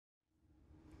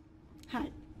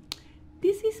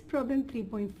This is problem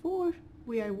 3.4.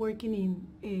 We are working in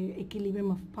equilibrium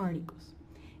of particles.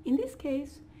 In this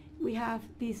case, we have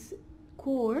this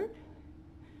cord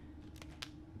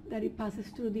that it passes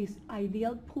through this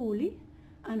ideal pulley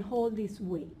and hold this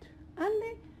weight. And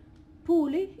the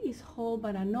pulley is held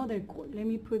by another cord. Let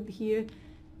me put here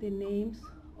the names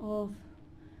of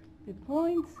the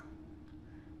points.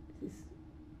 This is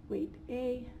weight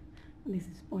A, and this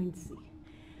is point C.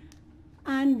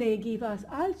 And they give us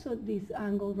also this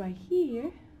angle right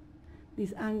here.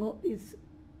 This angle is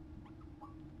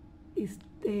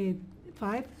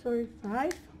 5.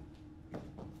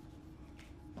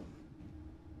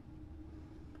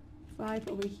 5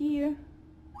 over here,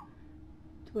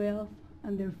 12,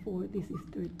 and therefore this is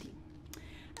 13.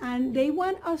 And they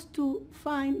want us to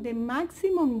find the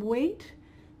maximum weight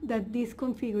that this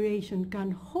configuration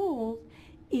can hold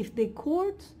if the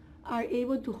cords are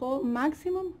able to hold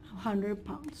maximum 100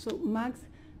 pounds. So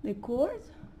the cords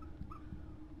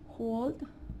hold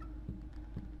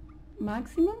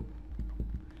maximum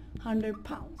 100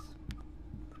 pounds.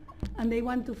 And they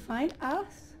want us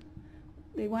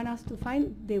to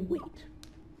find the weight.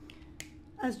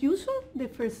 As usual, the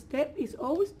first step is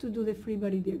always to do the free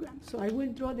body diagram. So I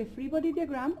will draw the free body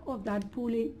diagram of that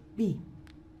pulley B.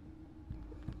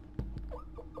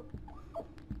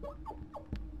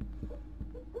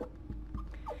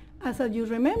 As you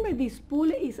remember, this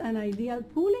pulley is an ideal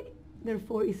pulley,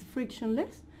 therefore is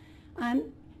frictionless,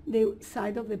 and the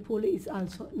side of the pulley is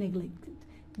also neglected.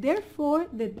 Therefore,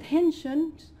 the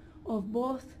tensions of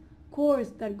both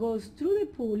cords that goes through the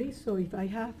pulley, so if I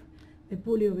have the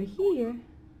pulley over here,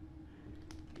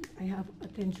 I have a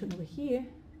tension over here,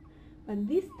 and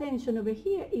this tension over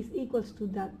here is equals to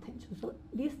that tension. So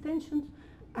these tensions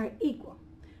are equal.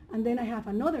 And then I have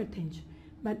another tension.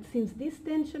 But since this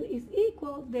tension is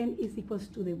equal, then it's equals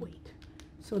to the weight.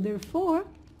 So therefore,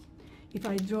 if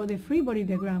I draw the free body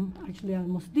diagram, actually I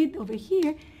almost did over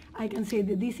here, I can say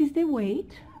that this is the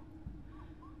weight,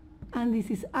 and this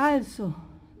is also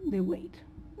the weight.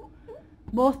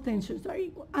 Both tensions are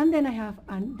equal. And then I have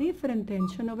a different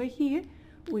tension over here,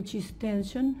 which is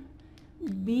tension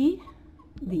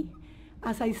BD.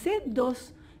 As I said,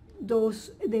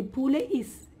 the pulley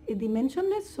is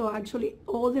dimensionless, so actually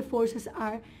all the forces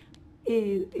are,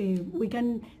 we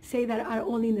can say that are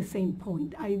only in the same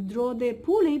point. I draw the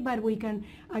pulley, but we can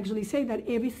actually say that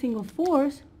every single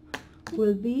force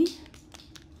will be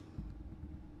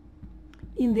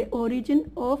in the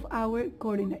origin of our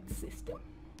coordinate system.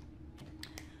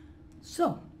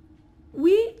 So,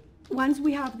 once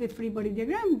we have the free body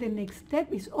diagram, the next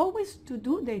step is always to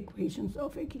do the equations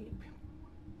of equilibrium.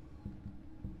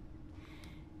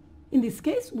 In this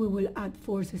case, we will add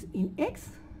forces in X,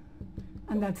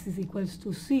 and that is equals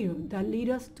to 0. That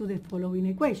leads us to the following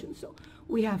equation. So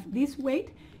we have this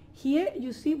weight. Here,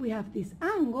 you see, we have this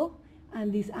angle,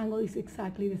 and this angle is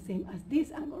exactly the same as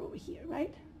this angle over here,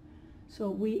 right?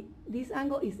 So this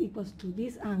angle is equals to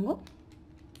this angle.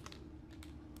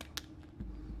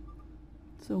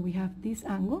 So we have this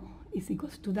angle is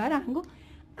equals to that angle,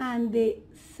 and the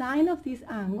sine of this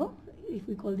angle, if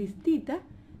we call this theta,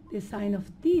 the sine of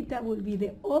theta will be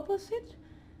the opposite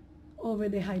over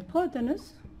the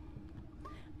hypotenuse,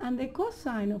 and the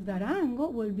cosine of that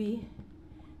angle will be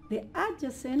the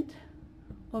adjacent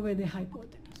over the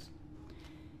hypotenuse.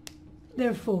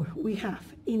 Therefore, we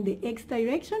have in the x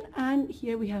direction, and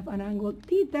here we have an angle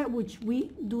theta, which we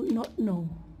do not know.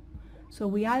 So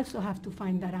we also have to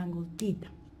find that angle theta.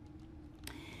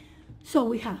 So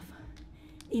we have,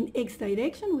 in x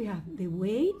direction, we have the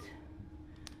weight,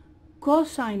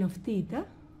 cosine of theta,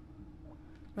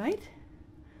 right,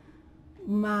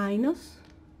 minus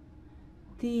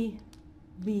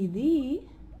TBD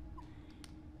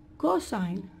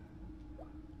cosine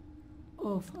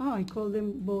of, I call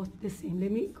them both the same.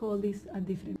 Let me call this a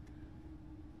different,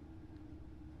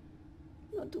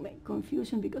 not to make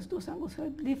confusion because those angles are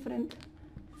different,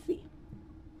 phi.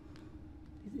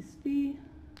 This is phi,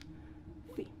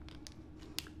 phi.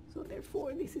 So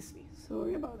therefore this is phi.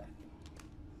 Sorry about that.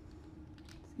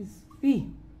 This is phi,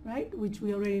 right, which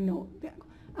we already know the angle.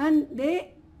 And the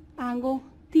angle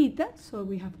theta, so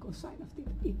we have cosine of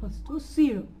theta equals to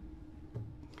 0.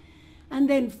 And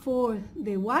then for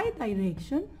the y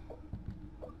direction,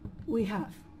 we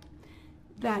have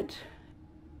that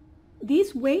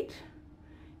this weight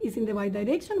is in the y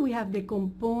direction. We have the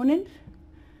component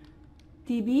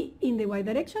TB in the y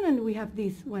direction, and we have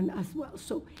this one as well.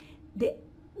 So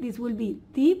this will be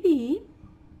TB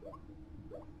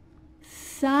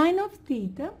sine of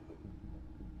theta,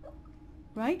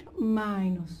 right,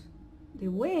 minus the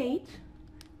weight,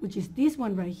 which is this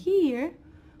one right here,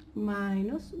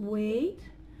 minus weight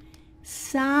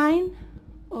sine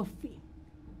of phi.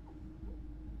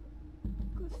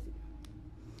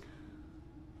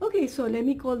 Okay, so let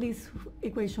me call this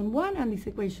equation 1 and this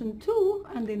equation 2,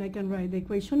 and then I can write the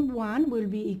equation 1 will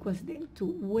be equals then to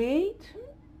weight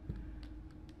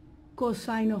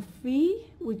cosine of phi,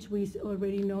 which we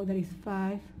already know that is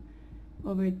 5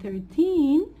 over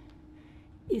 13,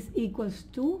 is equals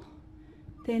to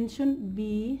tension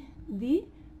BD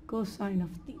cosine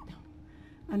of theta.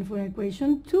 And for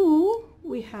equation 2,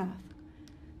 we have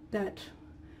that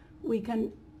we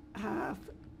can have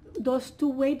those two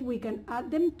weights, we can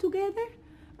add them together,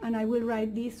 and I will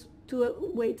write these two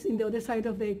weights in the other side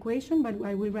of the equation, but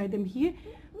I will write them here.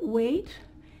 Weight,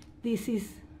 this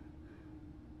is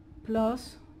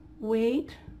plus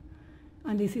weight,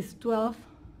 and this is 12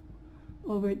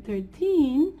 over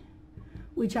 13,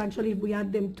 which actually if we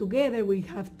add them together, we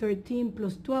have 13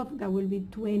 plus 12, that will be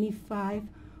 25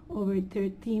 over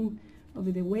 13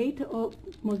 over the weight of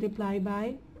multiplied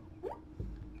by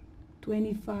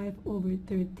 25 over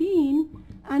 13,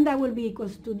 and that will be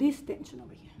equals to this tension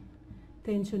over here.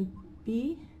 Tension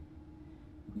P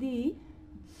d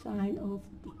sine of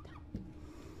theta.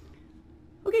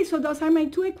 Okay, so those are my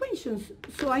two equations.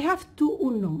 So I have two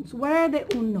unknowns. What are the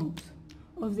unknowns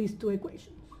of these two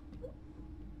equations?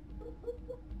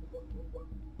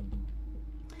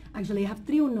 Actually, I have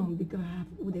three unknowns because I have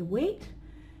the weight,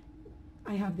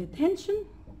 I have the tension,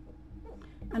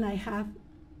 and I have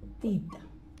theta,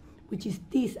 which is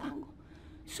this angle.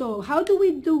 So how do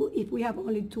we do if we have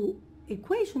only two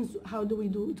equations? How do we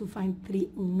do to find three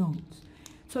unknowns?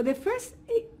 So the first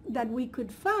that we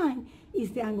could find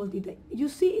is the angle theta. You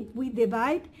see, if we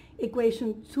divide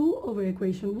equation 2 over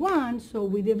equation 1, so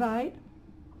we divide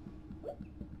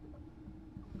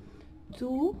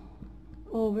 2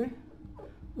 over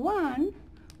 1,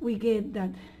 we get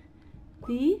that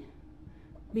d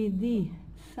BD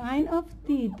sine of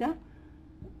theta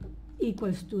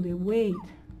equals to the weight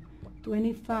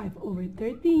 25 over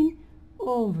 13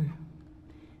 over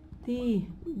d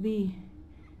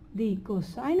BD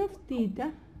cosine of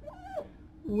theta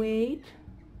weight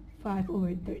 5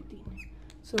 over 13.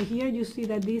 So here you see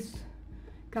that this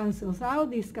cancels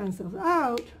out, this cancels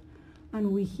out,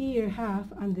 and we here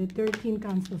have, and the 13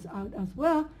 cancels out as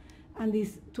well, and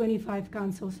this 25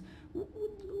 cancels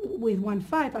with 1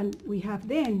 5, and we have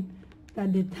then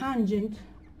that the tangent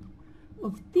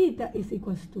of theta is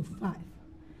equals to 5.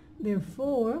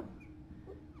 Therefore,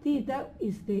 theta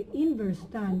is the inverse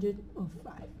tangent of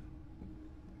 5.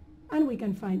 And we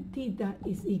can find theta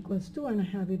is equals to, and I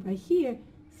have it right here,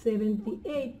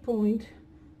 78.69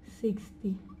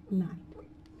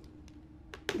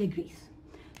 degrees.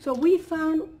 So we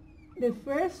found the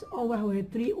first of our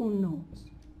three unknowns.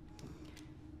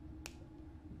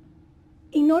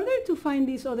 In order to find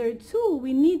these other two,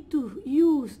 we need to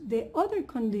use the other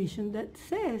condition that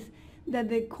says that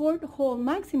the cord holds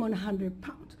maximum 100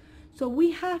 pounds. So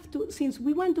we have to, since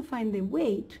we want to find the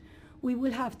weight, we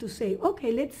will have to say,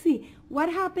 okay, let's see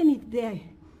what happens if the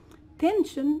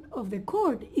tension of the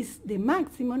cord is the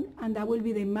maximum, and that will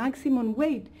be the maximum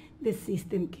weight the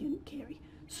system can carry.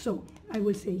 So I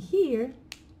will say here,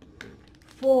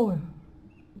 for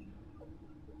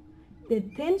the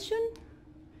tension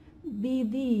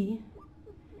BD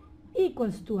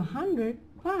equals to 100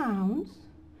 pounds,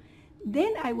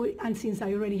 then I will, and since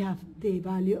I already have the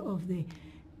value of the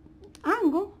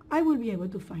angle, I will be able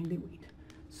to find the weight.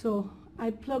 So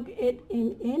I plug it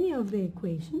in any of the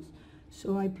equations.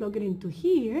 So I plug it into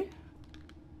here,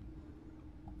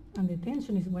 and the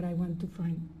tension is what I want to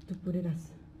find, to put it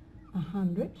as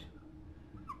 100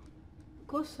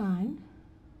 cosine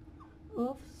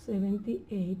of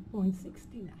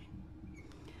 78.69.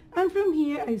 And from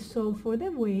here I solve for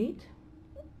the weight,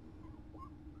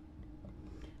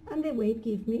 and the weight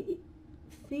gives me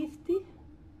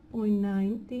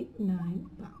 50.99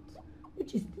 pounds,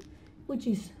 which is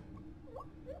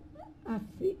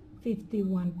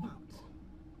 51 pounds.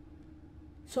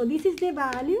 So this is the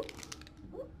value,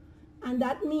 and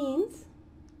that means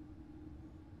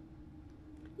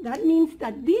that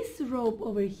this rope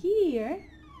over here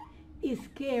is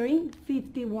carrying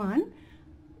 51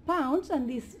 pounds, and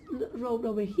this rope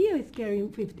over here is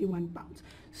carrying 51 pounds.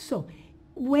 So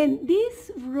when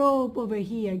this rope over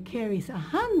here carries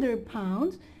 100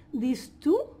 pounds, these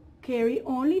two carry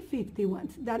only 51.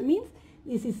 That means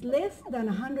this is less than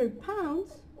 100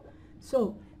 pounds,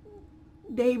 so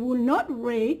they will not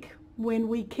break when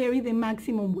we carry the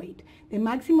maximum weight. The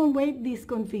maximum weight this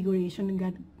configuration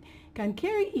can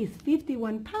carry is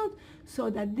 51 pounds, so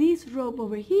that this rope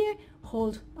over here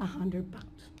holds 100 pounds.